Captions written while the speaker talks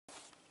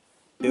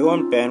Bill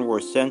and Ben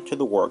were sent to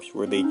the works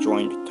where they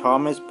joined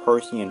Thomas,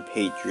 Percy, and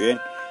Patriot.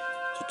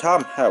 So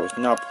Tom Hat was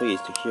not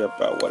pleased to hear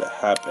about what had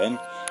happened,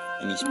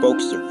 and he spoke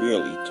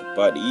severely to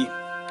Buddy.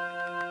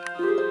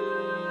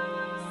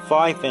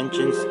 5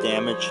 engines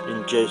damaged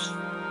in just,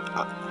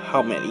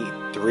 how many?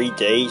 3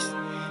 days?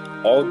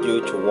 All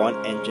due to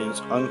one engine's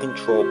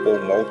uncontrollable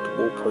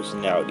multiple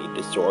personality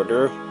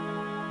disorder,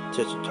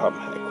 said Tom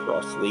Hat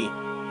crossly.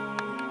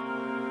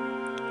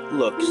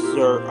 Look,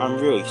 sir, I'm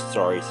really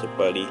sorry, said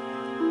Buddy.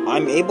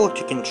 I'm able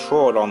to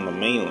control it on the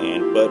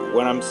mainland, but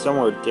when I'm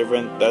somewhere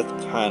different, that's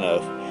kind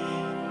of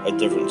a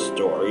different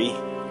story.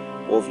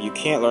 Well, if you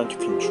can't learn to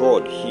control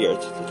it here,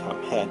 said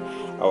Tom Hat,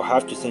 I'll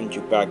have to send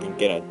you back and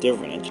get a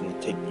different engine to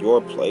take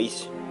your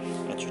place.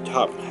 And Sir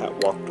Tom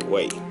Hat walked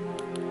away.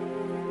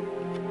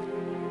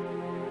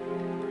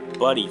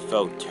 Buddy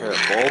felt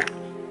terrible.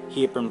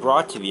 He had been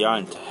brought to the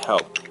island to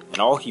help, and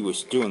all he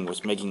was doing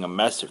was making a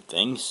mess of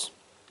things.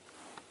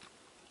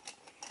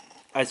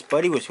 As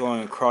Buddy was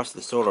going across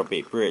the Solar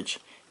Bay Bridge,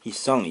 he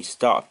suddenly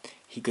stopped.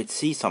 He could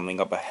see something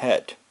up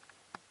ahead.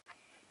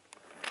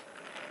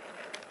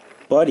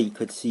 Buddy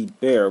could see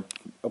Bear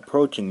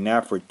approaching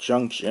Nafert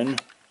Junction.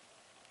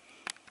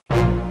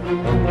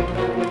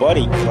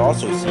 Buddy could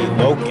also see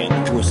Logan,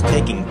 who was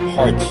taking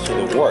parts to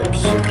the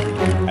works,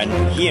 and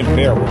he and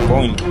Bear were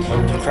going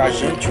to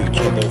crash into each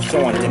other if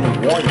someone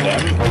didn't warn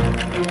them.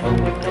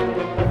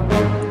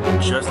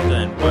 Just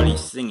then, Buddy's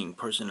singing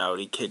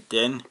personality kicked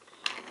in,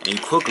 and he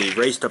quickly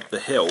raced up the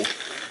hill,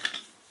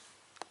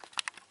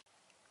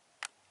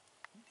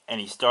 and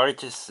he started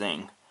to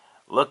sing,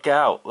 look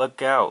out,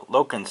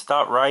 Logan,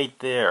 stop right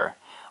there.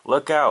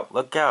 Look out,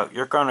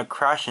 you're gonna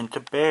crash into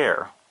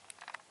Bear.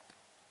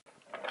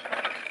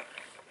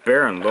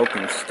 Bear and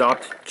Logan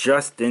stopped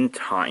just in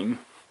time.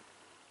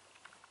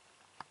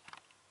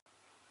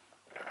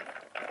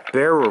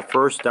 Bear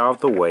reversed out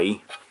of the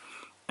way,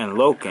 and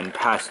Logan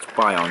passed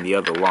by on the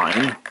other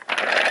line.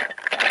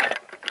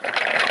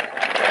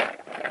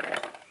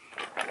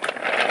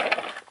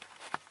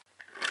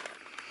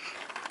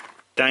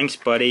 Thanks,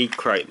 Buddy,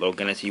 cried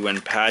Logan as he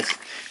went past.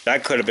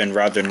 That could have been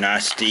rather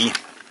nasty.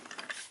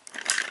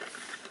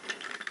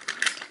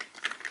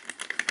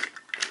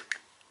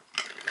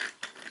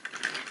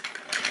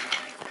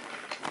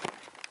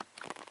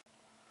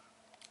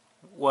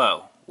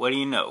 Well, what do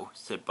you know,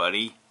 said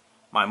Buddy.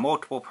 My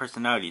multiple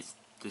personalities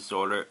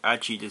disorder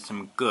actually did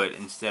some good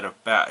instead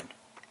of bad.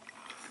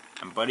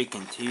 And Buddy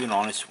continued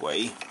on his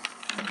way.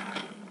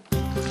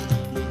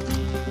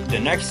 The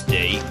next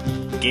day,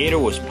 Gator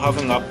was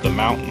puffing up the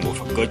mountain with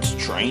a goods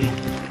train.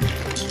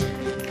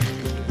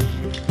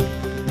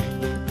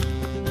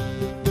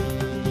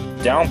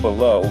 Down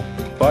below,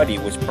 Buddy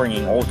was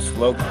bringing Old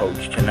Slow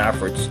Coach to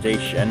Nafert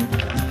Station.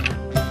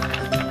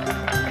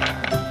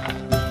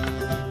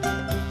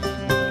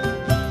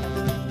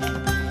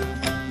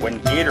 When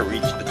Gator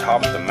reached the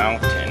top of the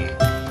mountain,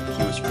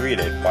 he was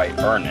greeted by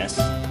Ernest.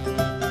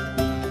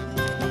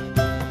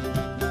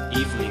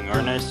 Evening,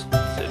 Ernest,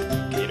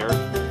 said Gator.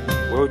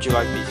 Where would you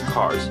like these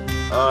cars?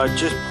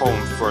 Just pull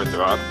them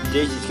further up.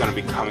 Daisy's gonna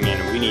be coming in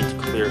and we need to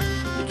clear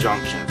the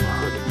junction for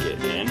her to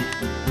get in.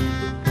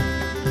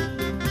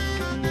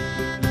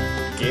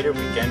 Gator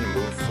began to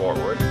move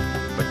forward,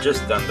 but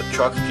just then the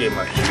trucks gave him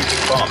a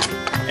huge bump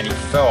and he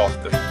fell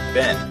off the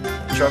bend.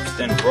 The trucks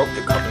then broke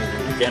the couplings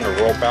and began to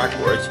roll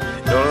backwards.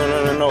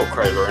 No,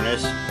 cried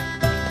Ernest.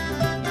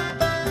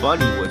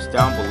 Buddy was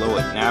down below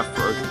at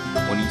Nafert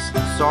when he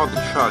saw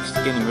the trucks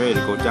getting ready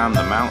to go down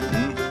the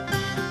mountain.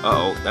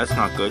 Uh-oh, that's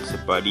not good,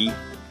 said Buddy.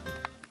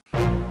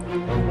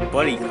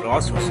 Buddy could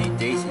also see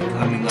Daisy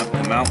coming up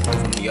the mountain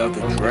from the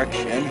other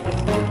direction.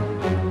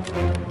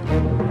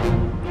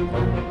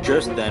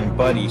 Just then,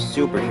 Buddy's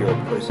superhero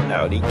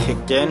personality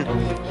kicked in.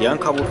 He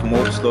uncoupled from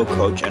Old Slow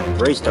Coach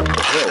and raced up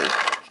the hill.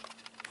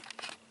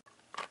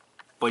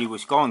 But he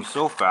was going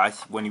so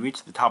fast, when he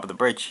reached the top of the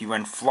bridge, he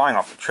went flying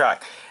off the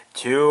track.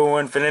 To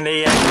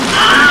infinity and...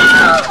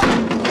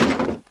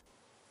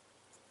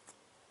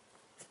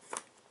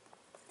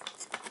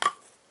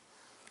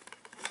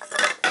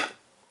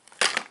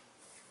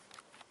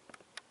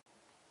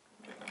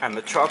 and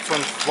the trucks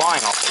went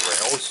flying off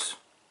the rails.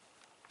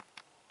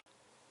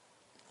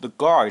 The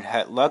guard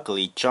had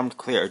luckily jumped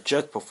clear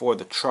just before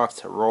the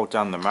trucks had rolled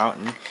down the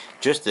mountain.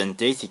 Just then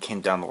Daisy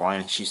came down the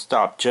line and she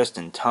stopped just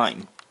in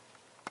time.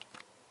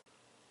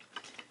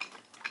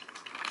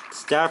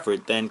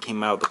 Stafford then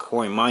came out of the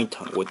quarry mine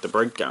tunnel with the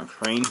breakdown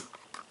train.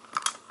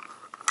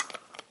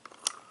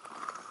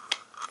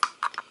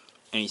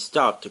 And he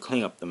stopped to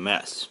clean up the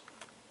mess.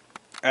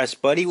 As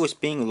Buddy was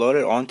being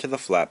loaded onto the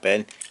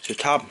flatbed, Sir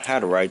Tom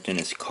had arrived in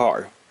his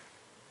car.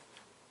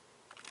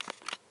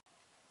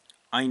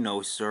 I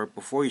know, sir.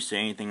 Before you say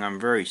anything, I'm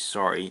very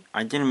sorry.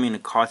 I didn't mean to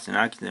cause an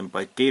accident,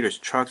 but Gator's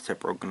trucks had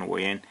broken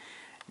away in.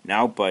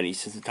 Now, Buddy,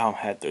 said Sir Tom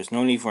Hat, there's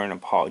no need for an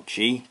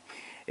apology.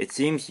 It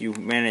seems you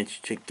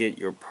managed to get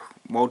your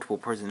multiple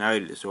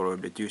personality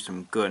disorder to do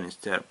some good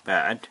instead of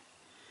bad.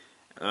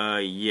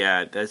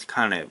 Yeah, that's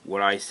kind of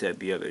what I said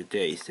the other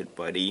day, said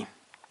Buddy.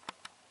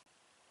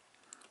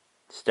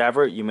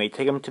 "Stafford, you may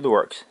take him to the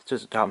works,"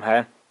 says the top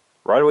hat.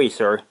 "Right away,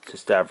 sir,"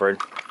 says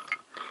Stafford.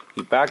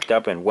 He backed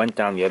up and went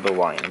down the other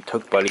line and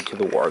took Buddy to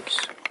the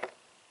works.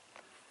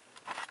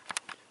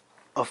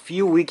 A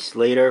few weeks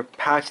later,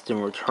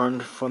 Paxton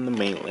returned from the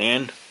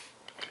mainland.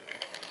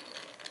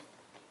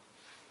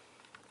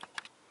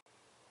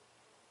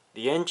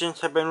 The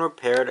engines had been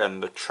repaired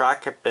and the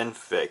track had been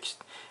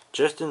fixed,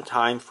 just in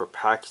time for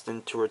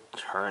Paxton to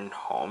return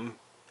home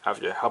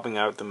after helping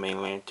out the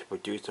mainland to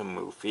produce a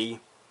movie.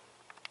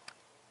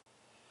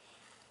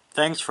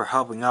 "Thanks for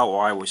helping out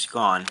while I was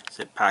gone,"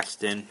 said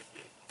Paxton.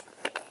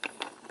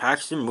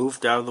 Paxton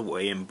moved out of the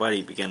way and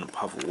Buddy began to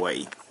puff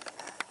away.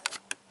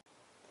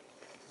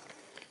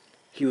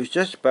 He was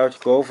just about to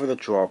go over the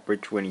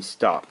drawbridge when he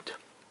stopped.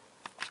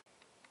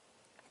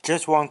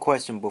 "Just one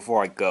question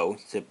before I go,"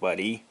 said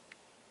Buddy.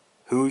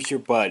 "Who's your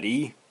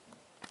buddy?"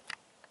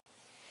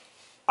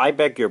 "I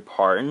beg your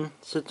pardon,"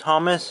 said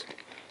Thomas.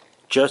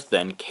 Just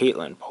then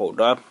Caitlin pulled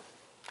up.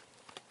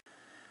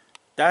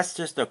 "That's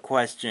just a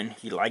question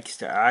he likes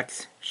to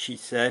ask," she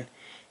said.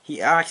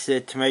 "He asks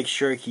it to make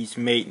sure he's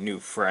made new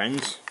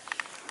friends."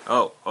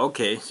 "Oh,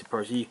 okay," said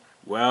Percy.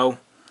 "Well,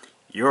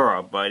 you're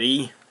a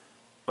buddy,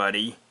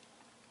 Buddy."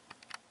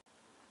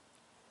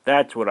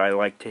 "That's what I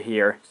like to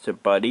hear,"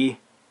 said Buddy.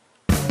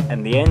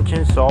 And the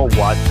engines all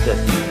watched as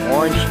the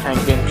orange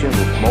tank engine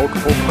with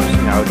multiple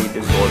personality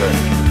disorder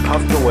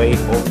puffed away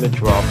over the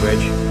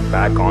drawbridge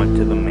back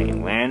onto the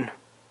mainland.